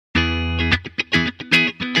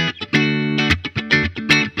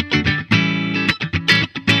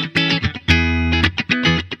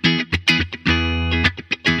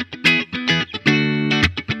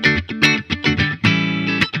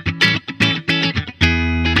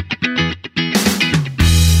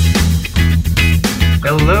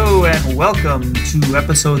Hello and welcome to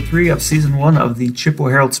episode 3 of season 1 of the Chippewa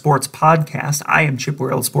Herald Sports podcast. I am Chippewa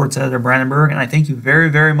Herald Sports editor Brandon Berg, and I thank you very,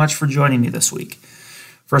 very much for joining me this week.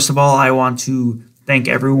 First of all, I want to thank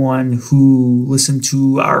everyone who listened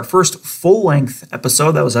to our first full-length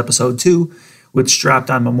episode. That was episode 2, which dropped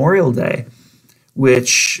on Memorial Day,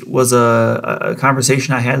 which was a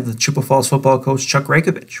conversation I had with Chippewa Falls football coach Chuck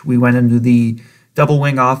Rakovich. We went into the double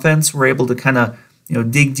wing offense. We're able to kind of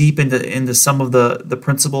dig deep into some of the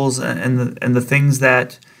principles and the things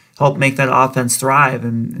that help make that offense thrive.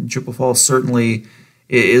 And Chippewa Falls certainly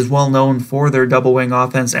is well known for their double wing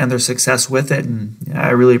offense and their success with it. And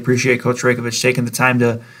I really appreciate Coach Rakovich taking the time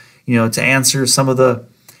to answer some of the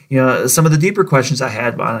deeper questions I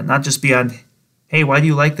had on it, not just beyond, hey, why do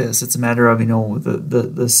you like this? It's a matter of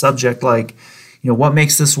the subject, like what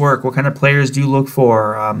makes this work? What kind of players do you look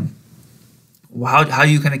for? How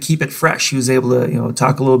you kind of keep it fresh. He was able to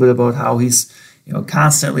talk a little bit about how he's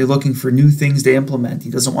constantly looking for new things to implement. He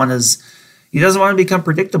doesn't want to become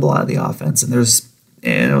predictable out of the offense. And it was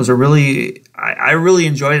I really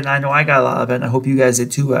enjoyed it, and I know I got a lot of it, and I hope you guys did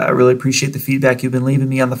too. I really appreciate the feedback you've been leaving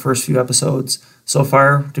me on the first few episodes so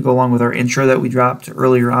far, to go along with our intro that we dropped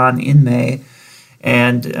earlier on in May.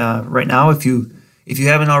 And right now, if you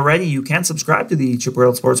haven't already, you can subscribe to the Chippewa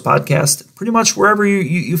Herald Sports podcast pretty much wherever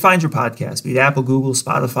you find your podcast, be it Apple, Google,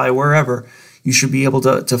 Spotify, wherever. You should be able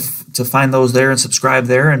to find those there and subscribe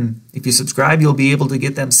there. And if you subscribe, you'll be able to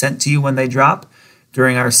get them sent to you when they drop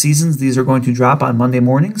during our seasons. These are going to drop on Monday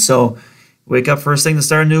morning. So wake up first thing to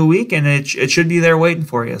start a new week, and it should be there waiting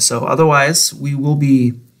for you. So otherwise, we will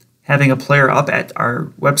be having a player up at our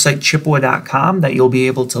website, chippewa.com, that you'll be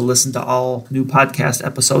able to listen to all new podcast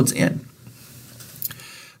episodes in.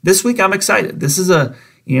 This week, I'm excited. This is I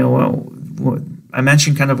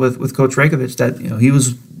mentioned kind of with Coach Rakovich that he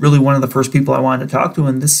was really one of the first people I wanted to talk to,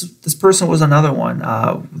 and this person was another one.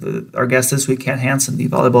 Our guest this week, Kat Hansen, the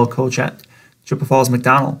volleyball coach at Chippewa Falls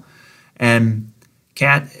McDonald. And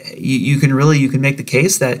Kat, you can make the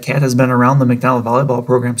case that Kat has been around the McDonald volleyball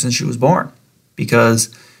program since she was born, because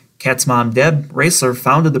Kat's mom, Deb Raisler,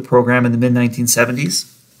 founded the program in the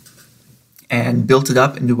mid-1970s and built it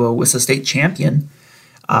up into a WISA state champion.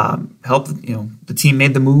 The team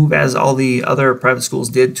made the move, as all the other private schools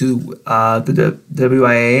did, to the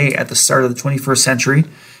WIAA at the start of the 21st century.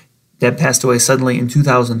 Deb passed away suddenly in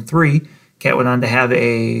 2003. Kat went on to have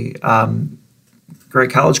a great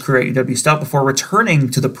college career at UW Stout before returning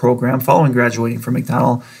to the program following graduating from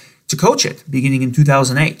McDonald to coach it, beginning in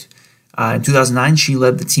 2008. In 2009, she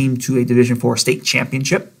led the team to a Division IV state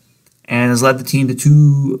championship and has led the team to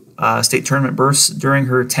 2 state tournament berths during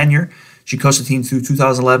her tenure. She coached the team through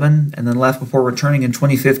 2011 and then left before returning in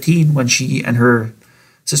 2015, when she and her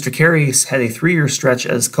sister Carrie had a 3-year stretch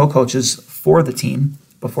as co-coaches for the team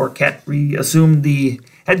before Kat reassumed the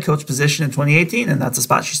head coach position in 2018, and that's a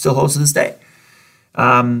spot she still holds to this day.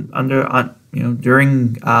 During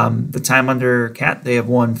the time under Kat, they have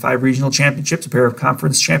won 5 regional championships, a pair of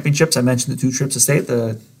conference championships. I mentioned the 2 trips to state,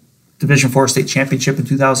 the Division IV state championship in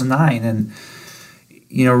 2009, and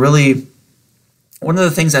really. One of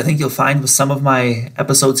the things I think you'll find with some of my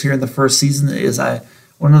episodes here in the first season is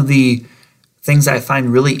one of the things I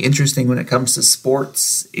find really interesting when it comes to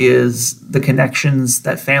sports is the connections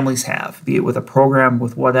that families have, be it with a program,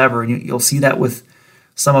 with whatever. And you'll see that with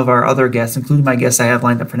some of our other guests, including my guests I have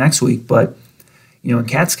lined up for next week. But in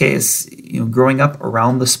Kat's case, growing up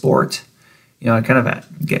around the sport, I kind of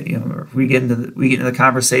get we get into the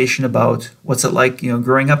conversation about what's it like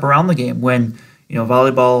growing up around the game when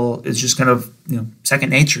volleyball is just kind of second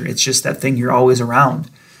nature. It's just that thing you're always around.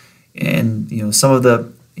 And some of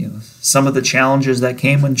the challenges that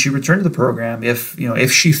came when she returned to the program,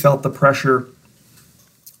 if she felt the pressure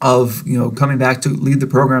of coming back to lead the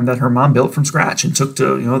program that her mom built from scratch and took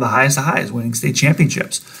to the highest of highs, winning state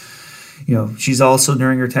championships. She's also,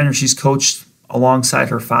 during her tenure, she's coached alongside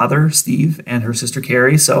her father Steve and her sister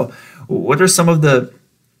Carrie. So what are some of the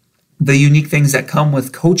unique things that come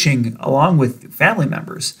with coaching along with family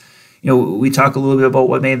members? We talk a little bit about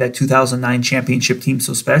what made that 2009 championship team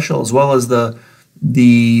so special, as well as the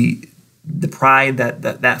pride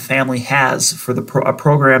that family has for a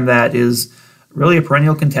program that is really a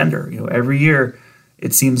perennial contender. Every year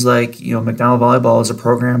it seems like McDonald volleyball is a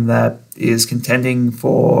program that is contending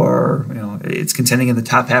for it's contending in the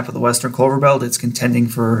top half of the Western Clover Belt. It's contending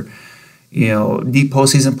for deep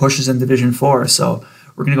postseason pushes in Division IV. So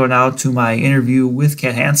we're going to go now to my interview with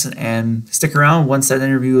Kat Hansen, and stick around. Once that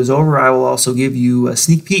interview is over, I will also give you a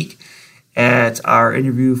sneak peek at our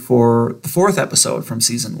interview for the 4th episode from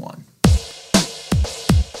season 1.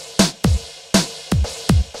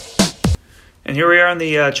 And here we are on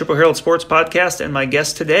the Chippewa Herald Sports Podcast, and my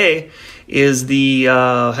guest today is the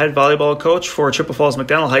head volleyball coach for Chippewa Falls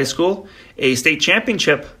McDonald High School, a state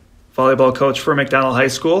championship volleyball coach for McDonald High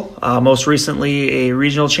School, most recently a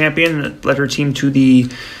regional champion, led her team to the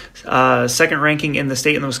second ranking in the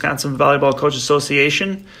state in the Wisconsin Volleyball Coach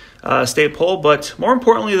Association state poll. But more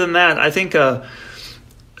importantly than that, I think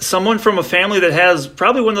someone from a family that has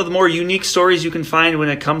probably one of the more unique stories you can find when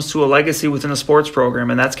it comes to a legacy within a sports program,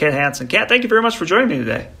 and that's Kat Hansen. Kat, thank you very much for joining me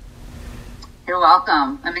today. You're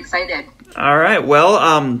welcome. I'm excited. All right.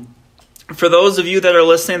 Well, for those of you that are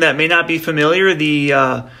listening that may not be familiar,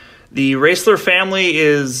 the Raisler family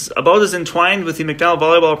is about as entwined with the McDonald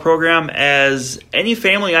volleyball program as any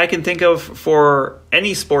family I can think of for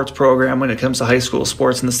any sports program when it comes to high school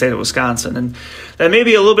sports in the state of Wisconsin. And that may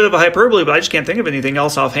be a little bit of a hyperbole, but I just can't think of anything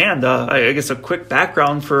else offhand. I guess a quick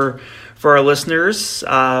background for our listeners.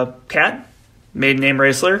 Kat, maiden name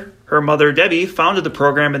Raisler, her mother Debbie founded the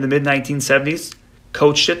program in the mid-1970s,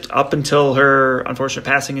 coached it up until her unfortunate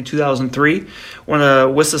passing in 2003, won a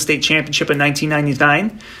WISA state championship in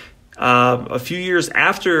 1999. A few years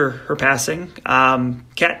after her passing,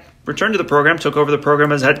 Kat returned to the program, took over the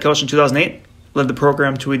program as head coach in 2008, led the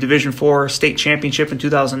program to a Division IV state championship in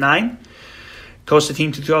 2009, coached the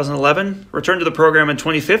team to 2011, returned to the program in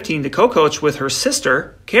 2015 to co-coach with her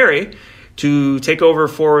sister, Carrie, to take over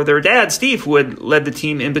for their dad, Steve, who had led the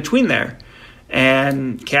team in between there.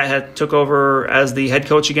 And Kat took over as the head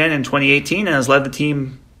coach again in 2018 and has led the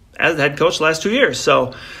team as the head coach the last 2 years.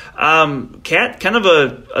 So, Kat, kind of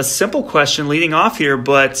a simple question leading off here,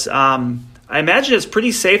 but I imagine it's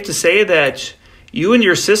pretty safe to say that you and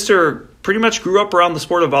your sister pretty much grew up around the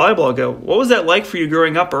sport of volleyball. What was that like for you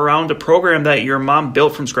growing up around a program that your mom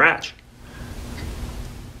built from scratch?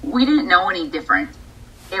 We didn't know any different.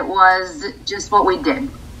 It was just what we did.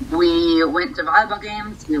 We went to volleyball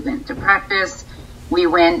games, we went to practice, we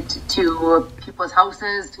went to people's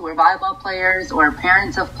houses who were volleyball players or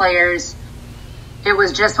parents of players. It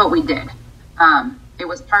was just what we did. It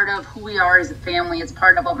was part of who we are as a family. It's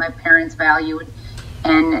part of what my parents valued.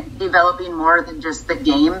 And developing more than just the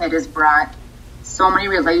game, it has brought so many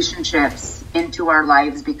relationships into our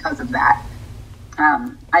lives because of that.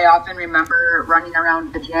 I often remember running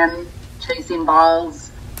around the gym, chasing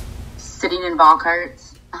balls, sitting in ball carts.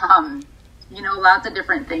 Lots of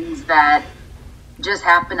different things that just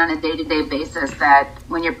happen on a day-to-day basis that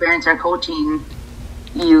when your parents are coaching,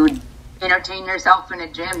 you entertain yourself in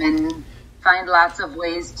a gym and find lots of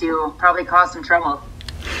ways to probably cause some trouble.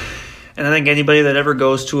 And I think anybody that ever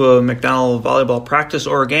goes to a McDonald volleyball practice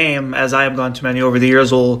or a game, as I have gone to many over the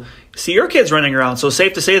years, will see your kids running around. So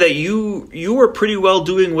safe to say that you are pretty well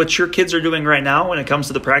doing what your kids are doing right now when it comes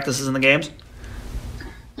to the practices and the games?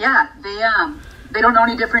 Yeah, they don't know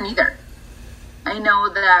any different either. I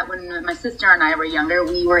know that when my sister and I were younger,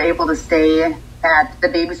 we were able to stay at the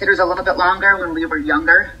babysitters a little bit longer when we were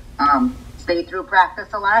younger, stay through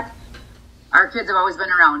practice a lot. Our kids have always been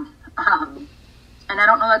around. And I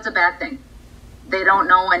don't know that's a bad thing. They don't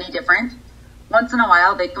know any different. Once in a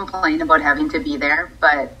while, they complain about having to be there,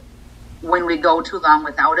 but when we go too long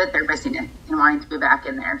without it, they're missing it and wanting to be back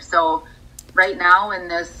in there. So right now in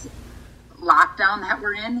this lockdown that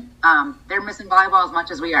we're in, they're missing volleyball as much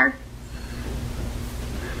as we are.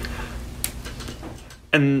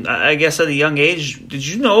 And I guess at a young age,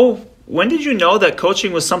 when did you know that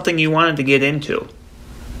coaching was something you wanted to get into?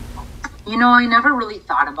 I never really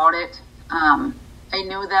thought about it. I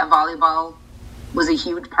knew that volleyball was a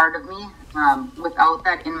huge part of me. Without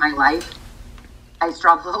that in my life, I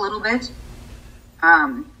struggled a little bit.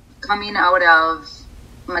 Coming out of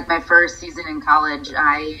my first season in college,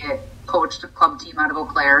 I coached a club team out of Eau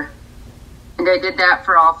Claire. And I did that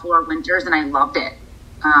for all 4 winters, and I loved it.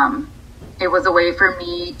 It was a way for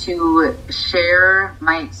me to share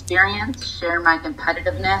my experience, share my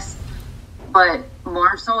competitiveness, but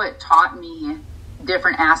more so it taught me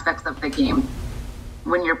different aspects of the game.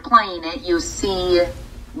 When you're playing it, you see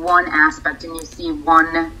one aspect and you see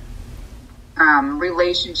one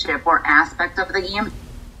relationship or aspect of the game.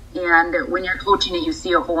 And when you're coaching it, you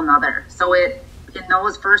see a whole nother. So in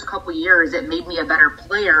those first couple years, it made me a better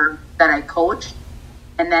player that I coached.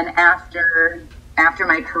 And then after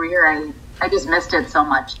my career, I just missed it so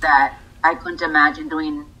much that I couldn't imagine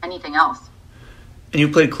doing anything else. And you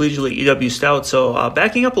played collegiately at UW Stout. So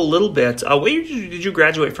backing up a little bit, where did you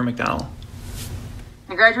graduate from McDonald?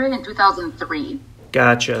 I graduated in 2003.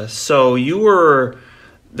 Gotcha. So you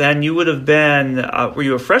would have been, were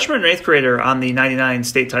you a freshman or 8th grader on the 99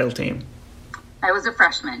 state title team? I was a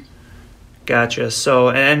freshman. Gotcha. So,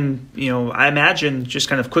 and, I imagine, just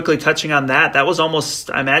kind of quickly touching on that was almost,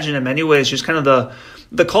 I imagine in many ways, just kind of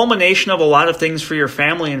the culmination of a lot of things for your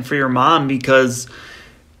family and for your mom, because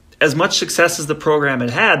as much success as the program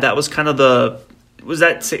had, that was kind of is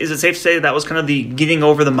it safe to say that was kind of the getting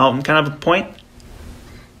over the mountain kind of point?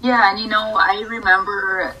 Yeah, and I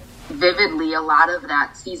remember vividly a lot of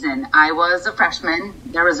that season. I was a freshman.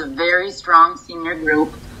 There was a very strong senior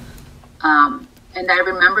group. And I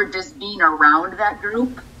remember just being around that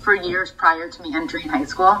group for years prior to me entering high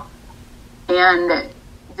school. And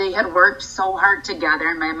they had worked so hard together.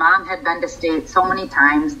 And my mom had been to state so many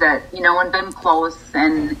times that, and been close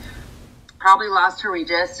and probably lost her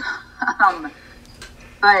Regis.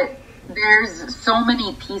 But there's so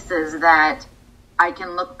many pieces that I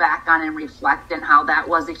can look back on and reflect on how that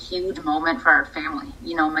was a huge moment for our family.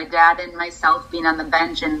 My dad and myself being on the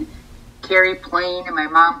bench and Carrie playing and my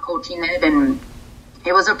mom coaching it. And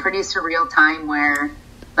it was a pretty surreal time where,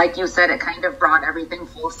 like you said, it kind of brought everything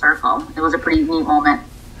full circle. It was a pretty neat moment.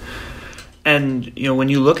 And, when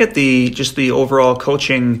you look at the overall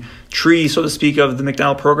coaching tree, so to speak, of the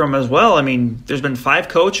McDonald program as well, I mean, there's been 5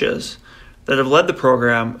 coaches that have led the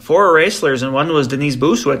program, 4 Erastlers, and one was Denise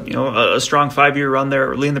Booswick, a strong 5-year run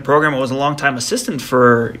there leading the program. It was a longtime assistant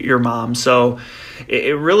for your mom. So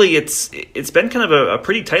it's been kind of a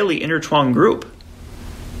pretty tightly intertwined group.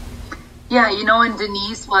 Yeah, and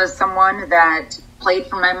Denise was someone that played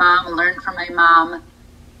for my mom, learned from my mom,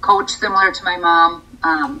 coached similar to my mom,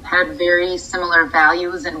 had very similar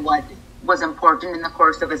values and what was important in the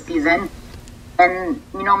course of a season. And,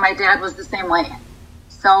 my dad was the same way.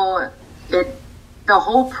 So the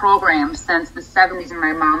whole program since the 70s, and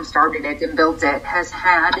my mom started it and built it, has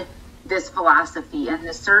had this philosophy. And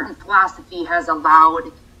this certain philosophy has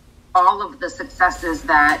allowed all of the successes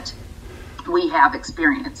that we have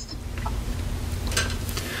experienced.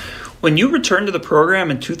 When you returned to the program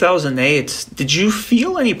in 2008, did you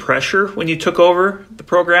feel any pressure when you took over the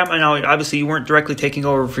program? I know obviously you weren't directly taking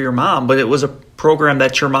over for your mom, but it was a program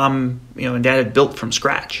that your mom, and dad had built from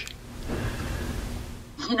scratch.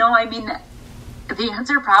 The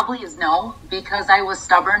answer probably is no, because I was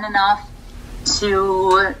stubborn enough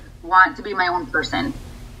to want to be my own person.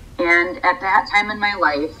 And at that time in my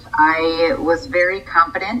life, I was very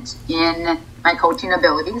confident in my coaching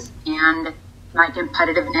abilities and my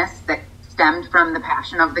competitiveness that stemmed from the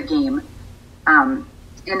passion of the game. And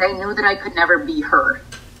I knew that I could never be her.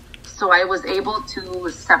 So I was able to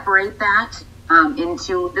separate that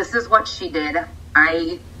into, this is what she did.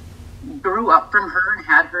 I grew up from her and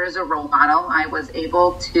had her as a role model. I was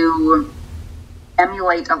able to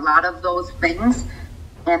emulate a lot of those things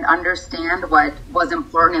and understand what was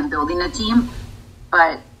important in building a team.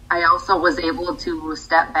 But I also was able to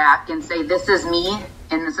step back and say, this is me,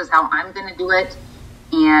 and this is how I'm going to do it,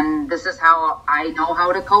 and this is how I know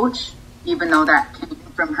how to coach, even though that came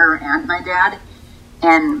from her and my dad.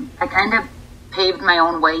 And I kind of paved my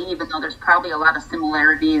own way, even though there's probably a lot of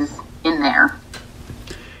similarities in there.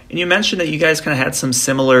 And you mentioned that you guys kind of had some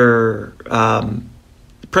similar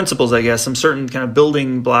principles, I guess, some certain kind of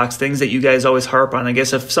building blocks, things that you guys always harp on. I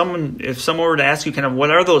guess if someone were to ask you kind of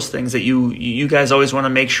what are those things that you guys always want to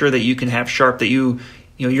make sure that you can have sharp, that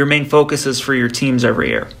your main focus is for your teams every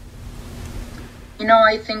year?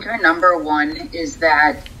 I think our number one is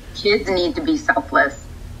that kids need to be selfless.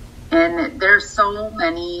 And there's so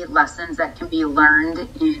many lessons that can be learned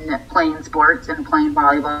in playing sports and playing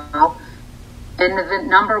volleyball. And the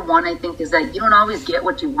number one, I think, is that you don't always get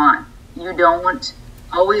what you want. You don't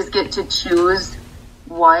always get to choose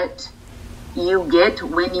what you get,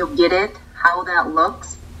 when you get it, how that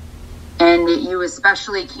looks. And you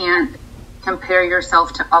especially can't compare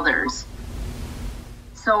yourself to others.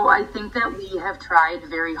 So I think that we have tried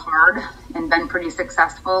very hard and been pretty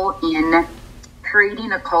successful in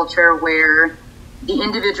creating a culture where the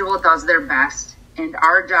individual does their best. And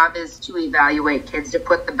our job is to evaluate kids, to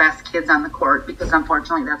put the best kids on the court, because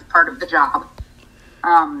unfortunately that's part of the job.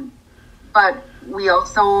 But we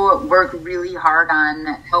also work really hard on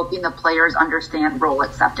helping the players understand role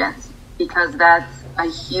acceptance, because that's a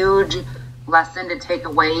huge lesson to take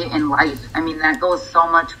away in life. I mean, that goes so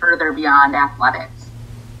much further beyond athletics.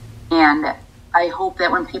 And I hope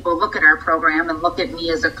that when people look at our program and look at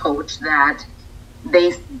me as a coach, that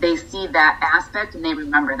they see that aspect and they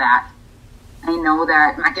remember that. I know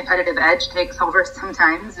that my competitive edge takes over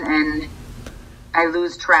sometimes and I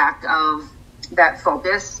lose track of that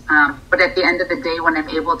focus. But at the end of the day, when I'm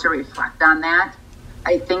able to reflect on that,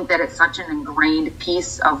 I think that it's such an ingrained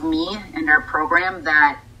piece of me and our program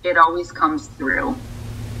that it always comes through.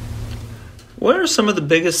 What are some of the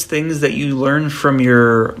biggest things that you learned from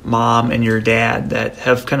your mom and your dad that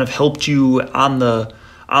have kind of helped you on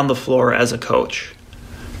the floor as a coach?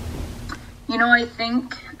 I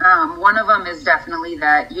think one of them is definitely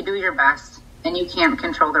that you do your best and you can't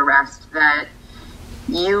control the rest. That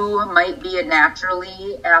you might be a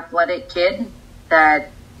naturally athletic kid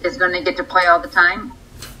that is going to get to play all the time,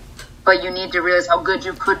 but you need to realize how good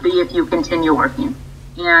you could be if you continue working.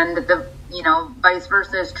 And vice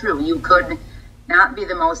versa is true. You could not be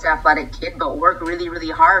the most athletic kid, but work really, really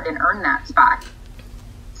hard and earn that spot.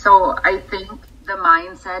 So I think the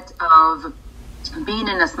mindset of being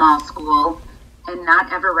in a small school and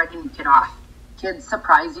not ever writing a kid off. Kids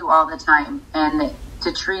surprise you all the time, and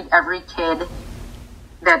to treat every kid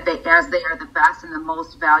as they are the best and the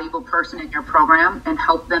most valuable person in your program and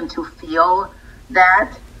help them to feel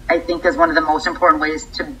that, I think is one of the most important ways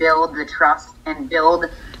to build the trust and build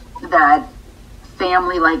that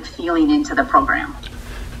family-like feeling into the program.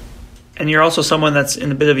 And you're also someone that's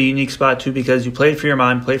in a bit of a unique spot too, because you played for your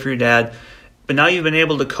mom, played for your dad, but now you've been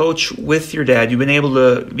able to coach with your dad. You've been able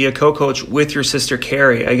to be a co-coach with your sister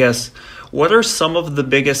Carrie, I guess. What are some of the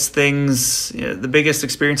biggest things, the biggest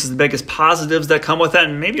experiences, the biggest positives that come with that,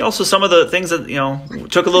 and maybe also some of the things that,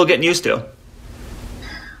 took a little getting used to?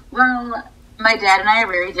 Well, my dad and I are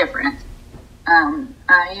very different. I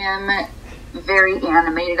am very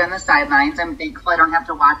animated on the sidelines. I'm thankful I don't have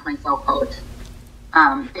to watch myself coach.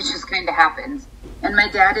 It just kind of happens. And my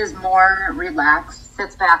dad is more relaxed,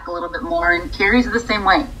 sits back a little bit more, and Carrie's the same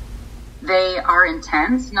way. They are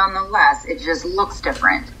intense, nonetheless. It just looks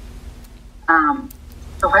different.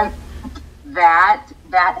 So I think that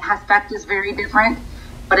aspect is very different,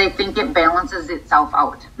 but I think it balances itself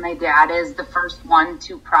out. My dad is the first one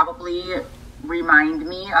to probably remind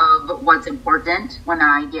me of what's important when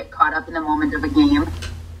I get caught up in the moment of a game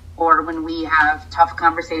or when we have tough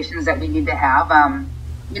conversations that we need to have.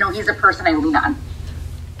 He's a person I lean on.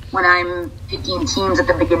 When I'm picking teams at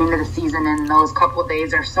the beginning of the season and those couple of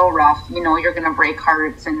days are so rough, you're going to break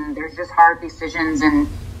hearts and there's just hard decisions, and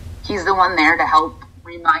he's the one there to help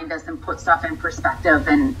remind us and put stuff in perspective,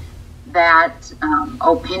 and that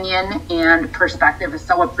opinion and perspective is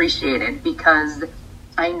so appreciated because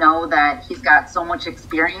I know that he's got so much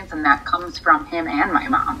experience, and that comes from him and my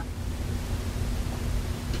mom.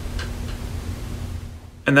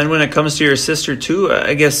 And then when it comes to your sister too,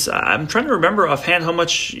 I guess I'm trying to remember offhand how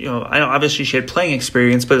much, I know obviously she had playing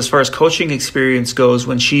experience, but as far as coaching experience goes,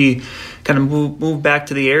 when she kind of moved back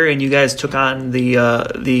to the area and you guys took on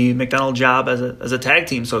the McDonald job as a tag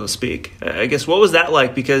team, so to speak, I guess what was that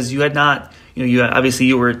like? Because you had not, you obviously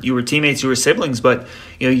you were teammates, you were siblings, but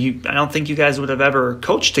I don't think you guys would have ever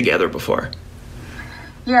coached together before.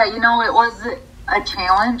 Yeah, it was a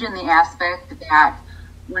challenge in the aspect that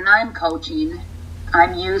when I'm coaching,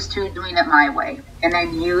 I'm used to doing it my way, and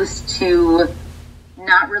I'm used to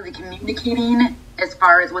not really communicating as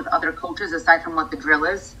far as with other coaches aside from what the drill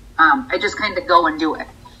is. I just kind of go and do it.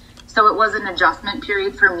 So it was an adjustment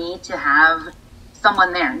period for me to have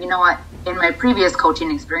someone there. You know what? In my previous coaching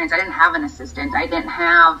experience, I didn't have an assistant. I didn't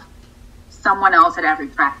have someone else at every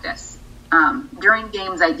practice. During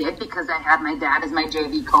games I did because I had my dad as my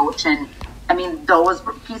JV coach, and those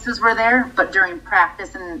pieces were there, but during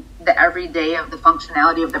practice and the everyday of the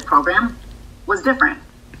functionality of the program was different.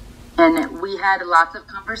 And we had lots of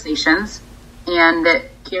conversations, and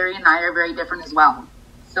Carrie and I are very different as well.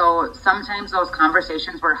 So sometimes those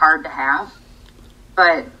conversations were hard to have,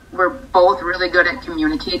 but we're both really good at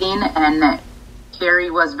communicating, and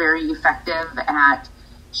Carrie was very effective at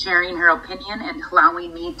sharing her opinion and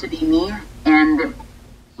allowing me to be me and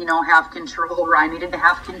have control where I needed to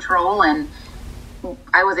have control, and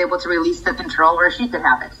I was able to release the control where she could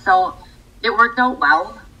have it. So it worked out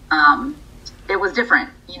well. It was different,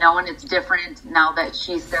 and it's different now that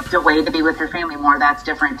she stepped away to be with her family more. That's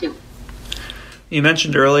different too. You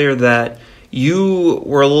mentioned earlier that you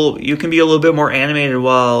can be a little bit more animated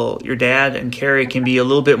while your dad and Carrie can be a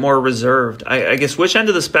little bit more reserved. I guess which end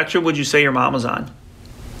of the spectrum would you say your mom was on?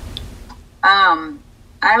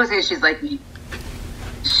 I would say she's like me.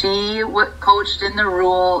 She coached in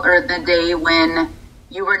the day when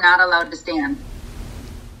you were not allowed to stand.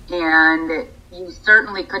 And you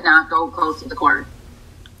certainly could not go close to the court.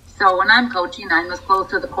 So when I'm coaching, I'm as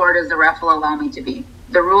close to the court as the ref will allow me to be.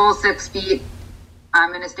 The rule is 6 feet.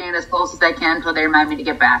 I'm going to stand as close as I can until they remind me to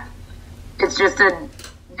get back. It's just a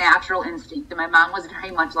natural instinct. And my mom was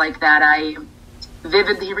very much like that. I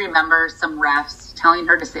vividly remember some refs telling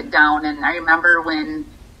her to sit down. And I remember when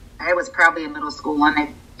I was probably in middle school,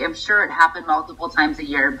 and I'm sure it happened multiple times a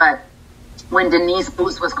year, but when Denise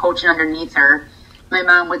Booth was coaching underneath her, my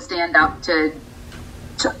mom would stand up to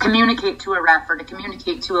to communicate to a ref or to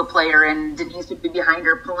communicate to a player, and Denise would be behind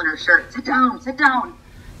her pulling her shirt, sit down, sit down.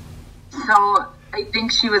 So I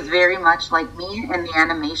think she was very much like me, and the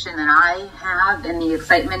animation that I have and the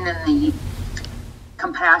excitement and the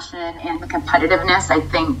compassion and the competitiveness, I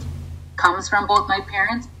think, comes from both my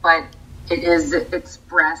parents, but it is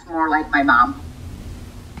expressed more like my mom.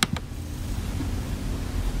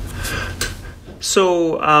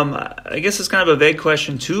 So I guess it's kind of a vague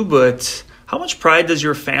question too, but how much pride does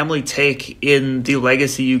your family take in the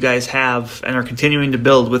legacy you guys have and are continuing to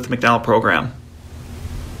build with the McDonald program?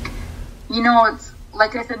 You know, it's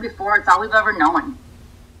like I said before, it's all we've ever known.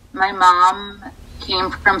 My mom came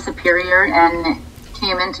from Superior and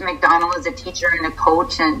came into McDonald as a teacher and a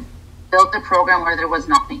coach and built a program where there was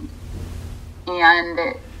nothing.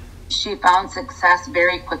 And she found success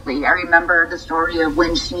very quickly. I remember the story of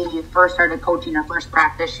when she first started coaching her first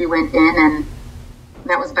practice. She went in, and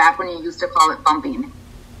that was back when you used to call it bumping.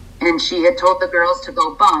 And she had told the girls to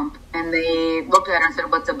go bump, and they looked at her and said,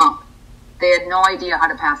 "What's a bump?" They had no idea how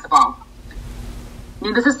to pass the ball.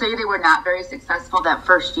 Needless to say, they were not very successful that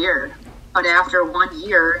first year. But after 1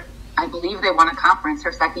 year, I believe they won a conference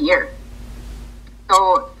her second year.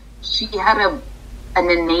 So she had an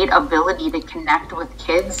innate ability to connect with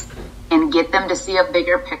kids and get them to see a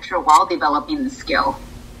bigger picture while developing the skill.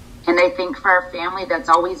 And I think for our family, that's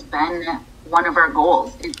always been one of our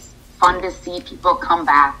goals. It's fun to see people come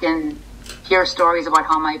back and hear stories about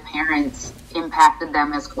how my parents impacted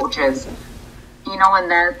them as coaches. You know, and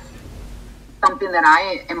that's something that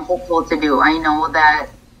I am hopeful to do. I know that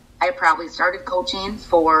I probably started coaching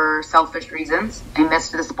for selfish reasons. I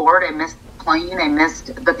missed the sport. I missed playing. I missed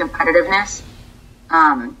the competitiveness.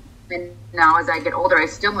 And now as I get older, I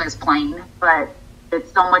still miss playing, but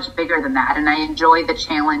it's so much bigger than that. And I enjoy the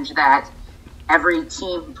challenge that every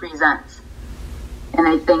team presents. And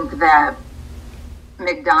I think that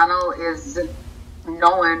McDonald is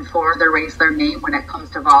known for the race their name when it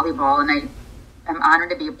comes to volleyball. And I am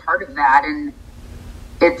honored to be a part of that. And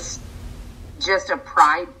it's just a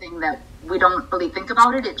pride thing that we don't really think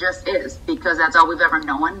about it. It just is, because that's all we've ever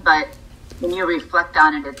known. But when you reflect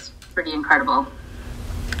on it, it's pretty incredible.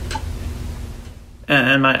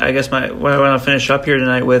 And what I want to finish up here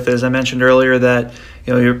tonight with is I mentioned earlier that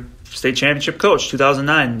you're state championship coach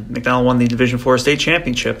 2009. McDonald won the Division IV state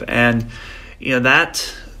championship, and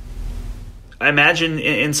that I imagine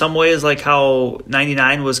in some ways like how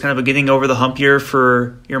 99 was kind of a getting over the hump year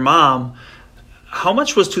for your mom. How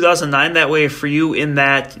much was 2009 that way for you in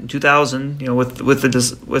that in 2000, with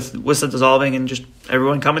the dissolving and just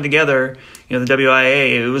everyone coming together, the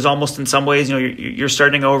WIA, it was almost in some ways, you're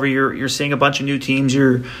starting over, you're seeing a bunch of new teams,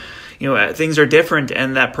 things are different,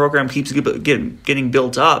 and that program keeps getting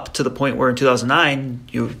built up to the point where in 2009,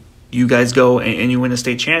 you guys go and you win a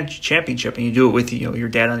state championship, and you do it with your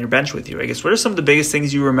dad on your bench with you. I guess what are some of the biggest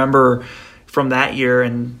things you remember from that year,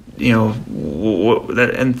 and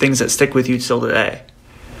and things that stick with you still today?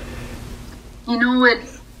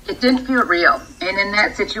 It didn't feel real. And in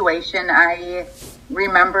that situation, I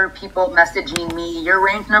remember people messaging me, "You're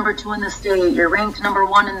ranked number 2 in the state, you're ranked number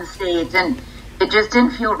 1 in the state," and it just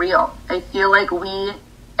didn't feel real. I feel like we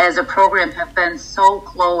as a program have been so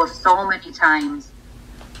close so many times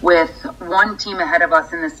with one team ahead of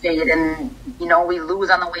us in the state, and we lose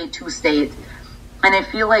on the way to state. And I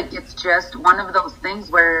feel like it's just one of those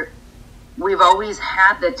things where we've always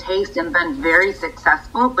had the taste and been very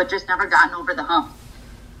successful, but just never gotten over the hump.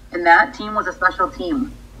 And that team was a special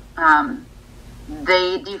team.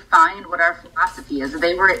 They defined what our philosophy is.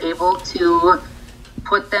 They were able to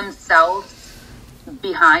put themselves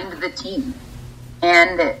behind the team.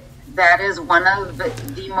 And that is one of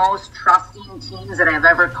the most trusting teams that I've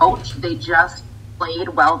ever coached. They just played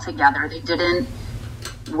well together. They didn't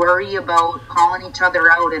worry about calling each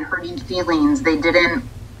other out and hurting feelings. They didn't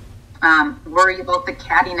worry about the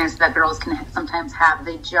cattiness that girls can sometimes have.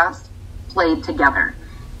 They just played together.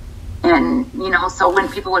 And, so when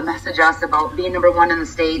people would message us about being number 1 in the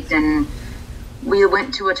state, and we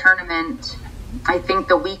went to a tournament, I think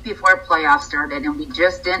the week before playoffs started, and we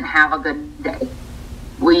just didn't have a good day.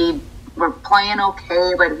 We were playing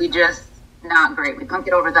okay, but we just not great. We couldn't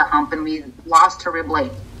get over the hump, and we lost to Rib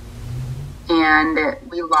Lake. And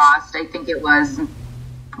we lost,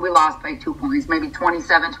 we lost by 2 points, maybe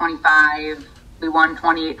 27-25. We won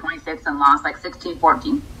 28-26 and lost like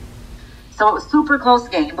 16-14. So it was a super close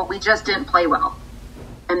game, but we just didn't play well.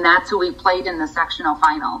 And that's who we played in the sectional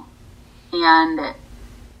final. And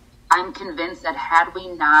I'm convinced that had we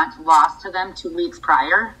not lost to them 2 weeks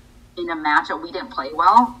prior in a match that we didn't play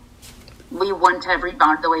well, we wouldn't have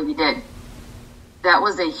rebounded the way we did. that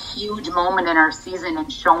was a huge moment in our season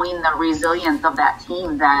and showing the resilience of that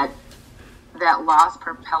team, that loss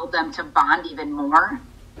propelled them to bond even more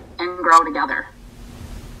and grow together.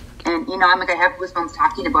 And, I have goosebumps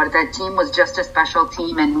talking about it. That team was just a special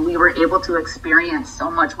team, and we were able to experience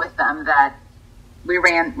so much with them that we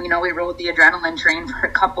rode the adrenaline train for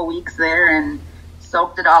a couple weeks there and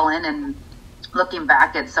soaked it all in, and looking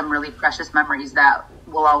back at some really precious memories that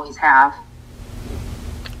we'll always have.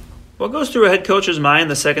 What goes through a head coach's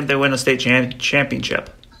mind the second they win a state championship?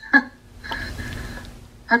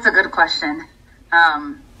 That's a good question.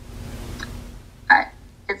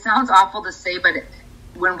 It sounds awful to say, but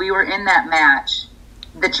when we were in that match,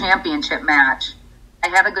 the championship match, I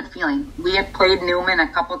had a good feeling. We had played Newman a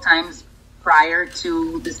couple times prior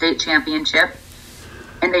to the state championship,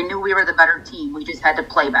 and they knew we were the better team. We just had to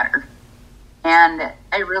play better. And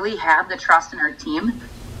I really had the trust in our team.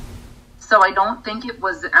 So I don't think it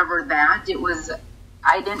was ever that.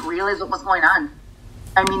 I didn't realize what was going on.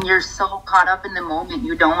 I mean, you're so caught up in the moment,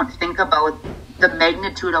 you don't think about the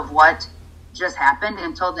magnitude of what just happened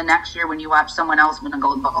until the next year when you watch someone else win a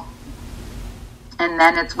gold ball. And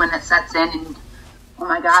then it's when it sets in and, oh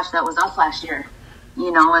my gosh, that was us last year.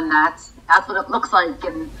 And that's what it looks like.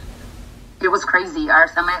 And it was crazy. Our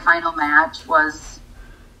semifinal match was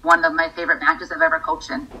one of my favorite matches I've ever coached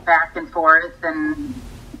in. Back and forth, and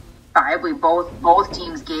both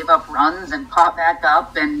teams gave up runs and popped back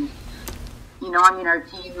up. And, our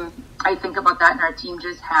team, I think about that, and our team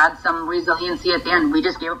just had some resiliency at the end. We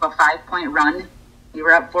just gave up a 5-point run. We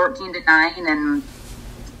were up 14-9 and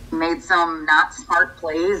made some not smart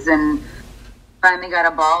plays, and finally got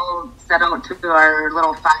a ball set out to our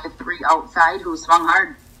little 5-3 outside who swung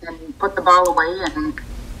hard and put the ball away. And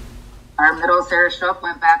our middle, Sarah Shook,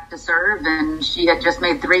 went back to serve, and she had just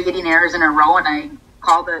made 3 hitting errors in a row, and I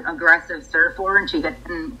called an aggressive serve for her, and she got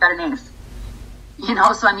an ace.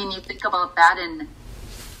 So you think about that, and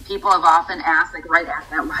people have often asked, right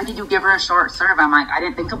after that, why did you give her a short serve? I'm like, I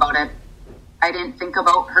didn't think about it. I didn't think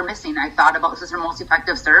about her missing. I thought about, this is her most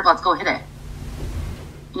effective serve. Let's go hit it.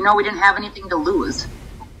 We didn't have anything to lose.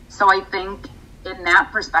 So I think in that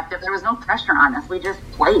perspective, there was no pressure on us. We just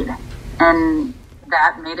played. And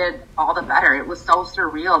that made it all the better. It was so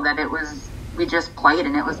surreal that we just played,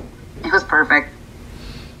 and it was perfect.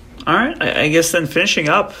 All right. I guess then finishing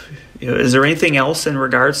up, is there anything else in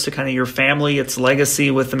regards to kind of your family, its legacy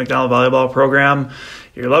with the McDonald Volleyball program,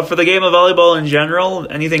 your love for the game of volleyball in general,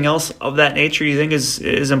 anything else of that nature you think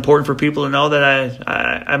is important for people to know that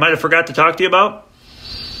I might have forgot to talk to you about?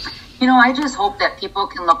 I just hope that people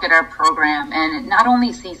can look at our program and not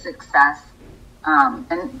only see success,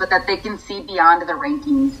 but that they can see beyond the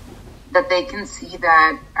rankings, that they can see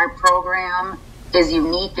that our program is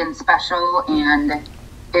unique and special, and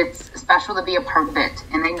it's special to be a part of it.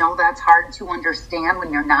 And I know that's hard to understand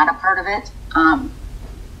when you're not a part of it,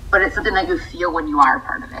 but it's something that you feel when you are a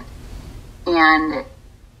part of it. And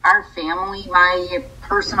our family, my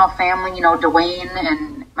personal family, Dwayne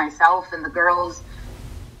and myself and the girls,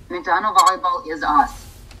 McDonald Volleyball is us,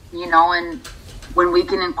 and when we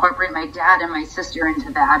can incorporate my dad and my sister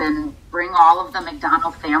into that and bring all of the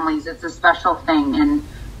McDonald families, it's a special thing. And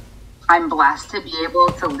I'm blessed to be able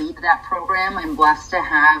to lead that program. I'm blessed to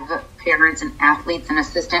have parents and athletes and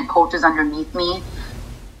assistant coaches underneath me.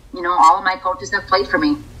 All of my coaches have played for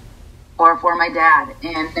me or for my dad.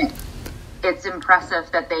 And it's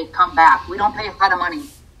impressive that they come back. We don't pay a lot of money.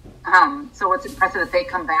 So it's impressive that they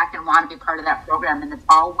come back and want to be part of that program. And it's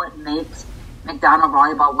all what makes McDonald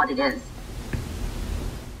Volleyball what it is.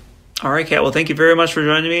 All right, Kat. Well, thank you very much for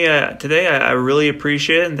joining me today. I really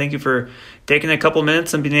appreciate it, and thank you for taking a couple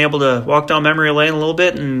minutes and being able to walk down memory lane a little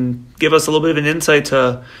bit and give us a little bit of an insight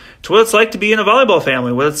to what it's like to be in a volleyball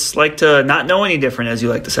family, what it's like to not know any different, as you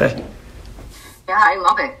like to say. Yeah, I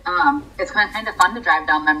love it. It's kind of fun to drive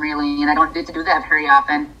down memory lane, and I don't get to do that very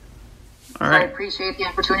often. All right. So I appreciate the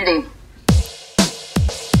opportunity.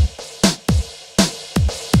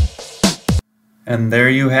 And there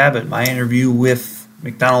you have it, my interview with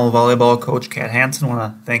McDonald Volleyball coach Kat Hansen. I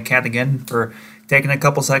want to thank Kat again for taking a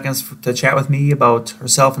couple seconds to chat with me about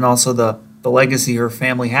herself and also the legacy her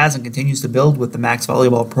family has and continues to build with the Max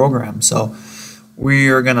Volleyball program. So we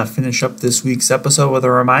are going to finish up this week's episode with a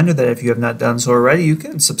reminder that if you have not done so already, you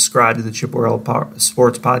can subscribe to the Chippewa Herald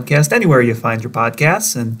Sports Podcast anywhere you find your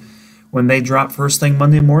podcasts, and when they drop first thing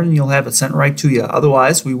Monday morning, you'll have it sent right to you.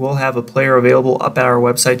 Otherwise, we will have a player available up at our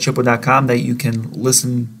website, chippewa.com, that you can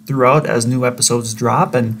listen throughout as new episodes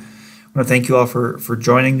drop. And I want to thank you all for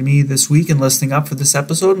joining me this week and listening up for this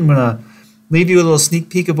episode. I'm going to leave you a little sneak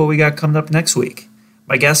peek of what we got coming up next week.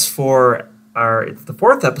 My guest for it's the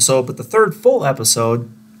fourth episode, but the third full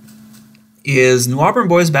episode is New Auburn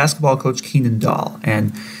boys basketball coach Keenan Dahl.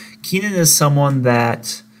 And Keenan is someone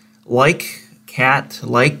that, like Kat,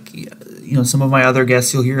 like some of my other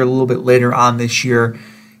guests you'll hear a little bit later on this year,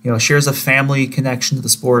 shares a family connection to the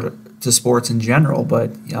sports in general.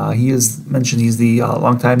 But he has mentioned he's the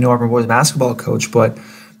longtime New Auburn boys basketball coach. But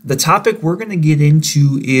the topic we're going to get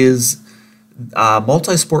into is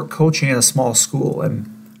multi-sport coaching at a small school. And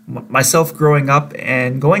myself growing up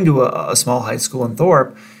and going to a small high school in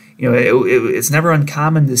Thorpe, it's never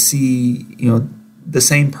uncommon to see, the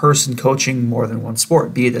same person coaching more than one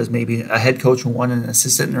sport, be it as maybe a head coach in one and an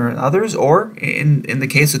assistant in others, or in the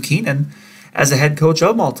case of Keenan, as a head coach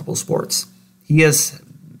of multiple sports. He has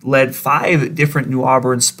led 5 different New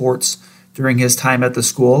Auburn sports during his time at the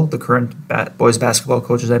school, the current boys basketball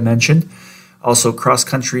coach, as I mentioned, also cross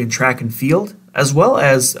country and track and field, as well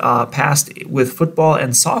as past with football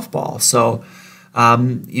and softball. So,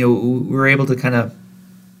 we were able to kind of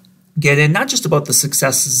get in not just about the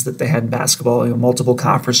successes that they had in basketball, multiple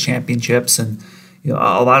conference championships and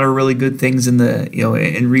a lot of really good things in the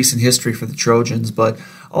in recent history for the Trojans, but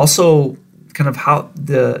also kind of how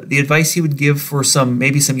the advice he would give for some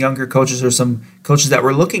younger coaches or some coaches that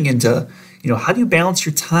were looking into how do you balance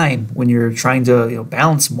your time when you're trying to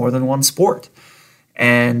balance more than one sport,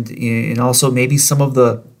 and also maybe some of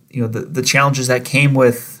the the challenges that came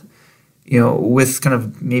with with kind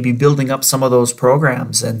of maybe building up some of those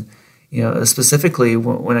programs. And specifically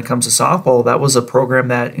when it comes to softball, that was a program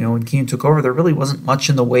that when Keenan took over, there really wasn't much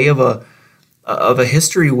in the way of a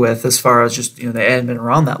history with, as far as just they hadn't been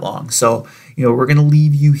around that long. So we're going to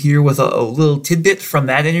leave you here with a little tidbit from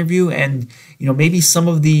that interview, and maybe some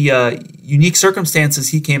of the unique circumstances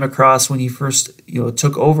he came across when he first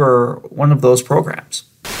took over one of those programs.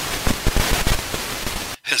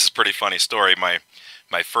 This is a pretty funny story. My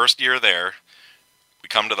first year there, we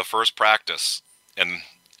come to the first practice, and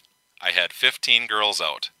I had 15 girls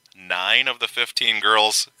out. 9 of the 15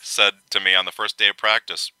 girls said to me on the first day of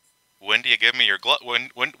practice, "When do you give me your glove? When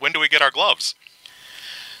do we get our gloves?"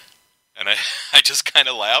 And I just kind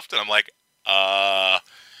of laughed, and I'm like,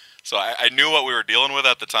 So I knew what we were dealing with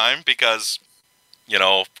at the time, because,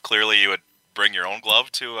 clearly you would bring your own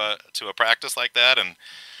glove to a practice like that, and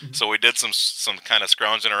so we did some kind of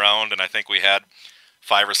scrounging around, and I think we had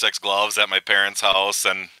 5 or 6 gloves at my parents' house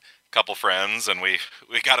and couple friends, and we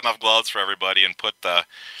got enough gloves for everybody and put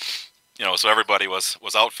so everybody was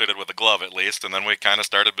outfitted with a glove at least, and then we kind of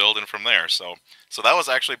started building from there. So that was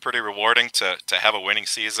actually pretty rewarding to have a winning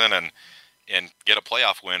season and get a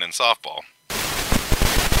playoff win in softball.